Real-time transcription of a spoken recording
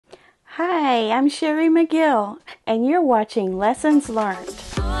Hi, I'm Sherry McGill, and you're watching Lessons Learned.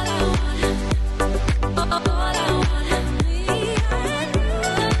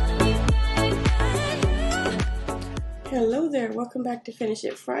 Hello there, welcome back to Finish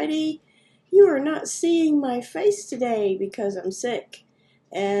It Friday. You are not seeing my face today because I'm sick,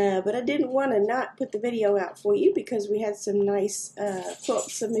 but I didn't want to not put the video out for you because we had some nice quilt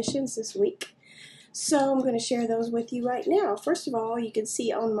submissions this week. So I'm going to share those with you right now. First of all, you can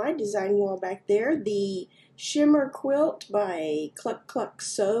see on my design wall back there the Shimmer Quilt by Cluck Cluck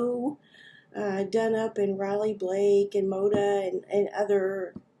Sew, done up in Riley Blake and Moda and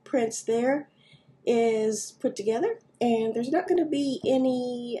other prints there, is put together. And there's not going to be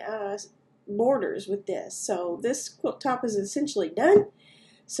any borders with this. So this quilt top is essentially done.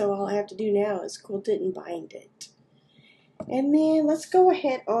 So all I have to do now is quilt it and bind it. And then let's go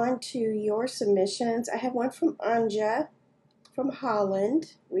ahead on to your submissions. I have one from Anja from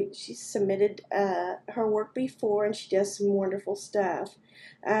Holland. She submitted her work before, and she does some wonderful stuff.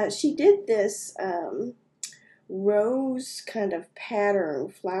 She did this rose kind of pattern,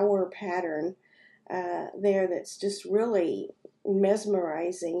 flower pattern there that's just really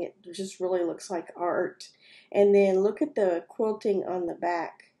mesmerizing. It just really looks like art. And then look at the quilting on the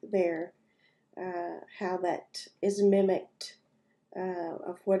back there. How that is mimicked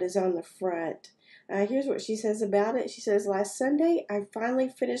of what is on the front. Here's what she says about it. She says, last Sunday, I finally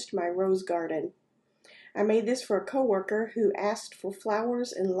finished my rose garden. I made this for a coworker who asked for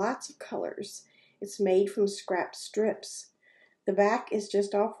flowers in lots of colors. It's made from scrap strips. The back is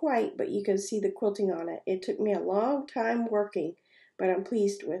just off-white, but you can see the quilting on it. It took me a long time working, but I'm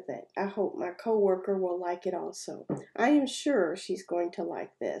pleased with it. I hope my coworker will like it also. I am sure she's going to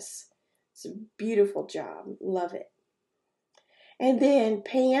like this. It's a beautiful job. Love it. And then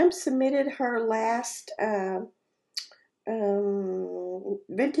Pam submitted her last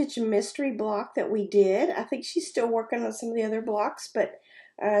vintage mystery block that we did. I think she's still working on some of the other blocks, but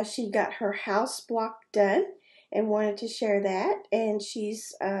she got her house block done and wanted to share that. And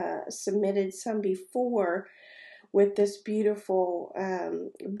she's submitted some before with this beautiful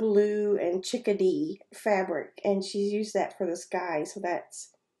blue and chickadee fabric, and she's used that for the sky, so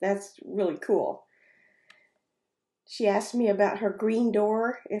that's really cool. She asked me about her green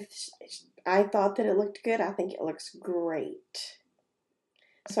door, if I thought that it looked good. I think it looks great.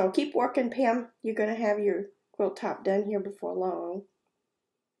 So keep working, Pam. You're going to have your quilt top done here before long.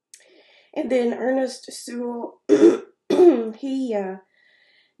 And then Ernest Sewell, he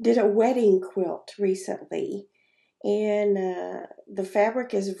did a wedding quilt recently. And the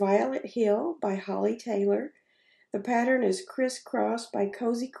fabric is Violet Hill by Holly Taylor. The pattern is Crisscross by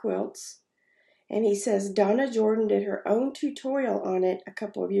Cozy Quilts. And he says Donna Jordan did her own tutorial on it a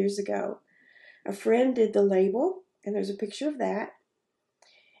couple of years ago. A friend did the label, and there's a picture of that.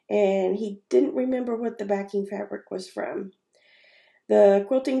 And he didn't remember what the backing fabric was from. The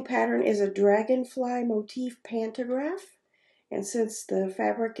quilting pattern is a dragonfly motif pantograph. And since the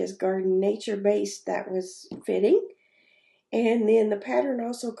fabric is garden nature based, that was fitting. And then the pattern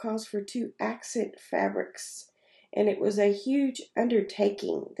also calls for 2 accent fabrics. And it was a huge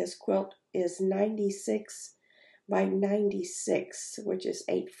undertaking. This quilt is 96 by 96, which is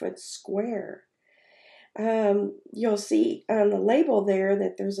 8 foot square. You'll see on the label there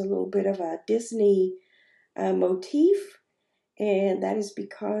that there's a little bit of a Disney motif. And that is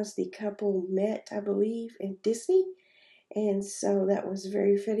because the couple met, I believe, in Disney. And so that was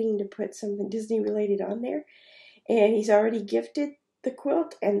very fitting to put something Disney related on there. And he's already gifted the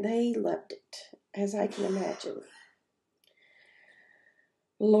quilt, and they loved it, as I can imagine.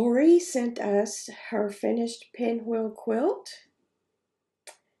 Lori sent us her finished pinwheel quilt.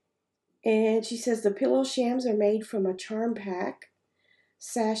 And she says the pillow shams are made from a charm pack.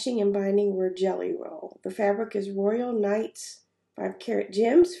 Sashing and binding were jelly roll. The fabric is Royal Knights 5-carat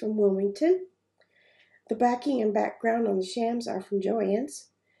gems from Wilmington. The backing and background on the shams are from Joann's.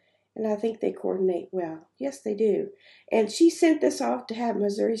 And I think they coordinate well. Yes, they do. And she sent this off to have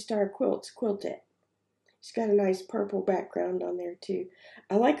Missouri Star Quilts quilt it. She's got a nice purple background on there, too.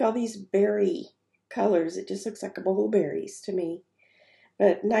 I like all these berry colors. It just looks like a bowl of berries to me.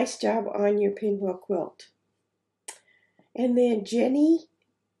 But nice job on your pinwheel quilt. And then Jenny,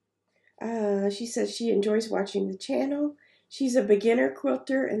 she says she enjoys watching the channel. She's a beginner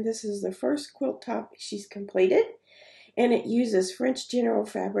quilter, and this is the first quilt top she's completed. And it uses French General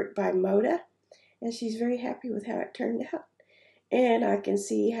fabric by Moda. And she's very happy with how it turned out. And I can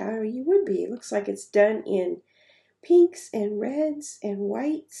see how you would be. It looks like it's done in pinks and reds and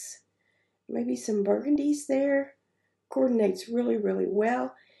whites. Maybe some burgundies there. Coordinates really, really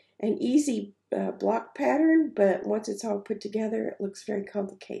well. An easy block pattern, but once it's all put together, it looks very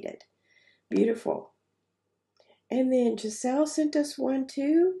complicated. Beautiful. And then Giselle sent us one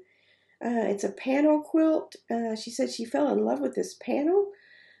too. It's a panel quilt. She said she fell in love with this panel,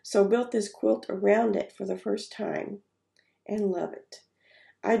 so built this quilt around it for the first time and love it.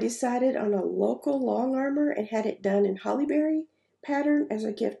 I decided on a local long armor and had it done in hollyberry pattern as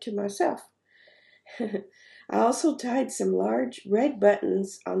a gift to myself. I also tied some large red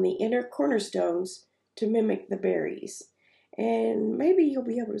buttons on the inner cornerstones to mimic the berries. And maybe you'll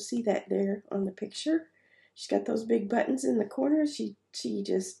be able to see that there on the picture. She's got those big buttons in the corners. She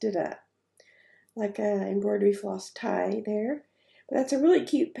just did a embroidery floss tie there. But that's a really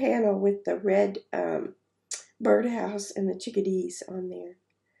cute panel with the red birdhouse and the chickadees on there.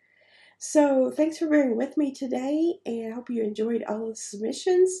 So thanks for bearing with me today, and I hope you enjoyed all the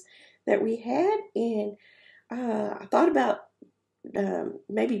submissions that we had. And I thought about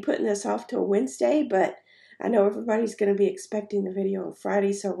maybe putting this off till Wednesday, but I know everybody's going to be expecting the video on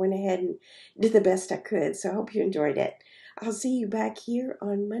Friday, so I went ahead and did the best I could. So I hope you enjoyed it. I'll see you back here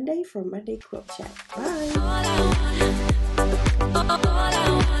on Monday for Monday Quilt Chat. Bye.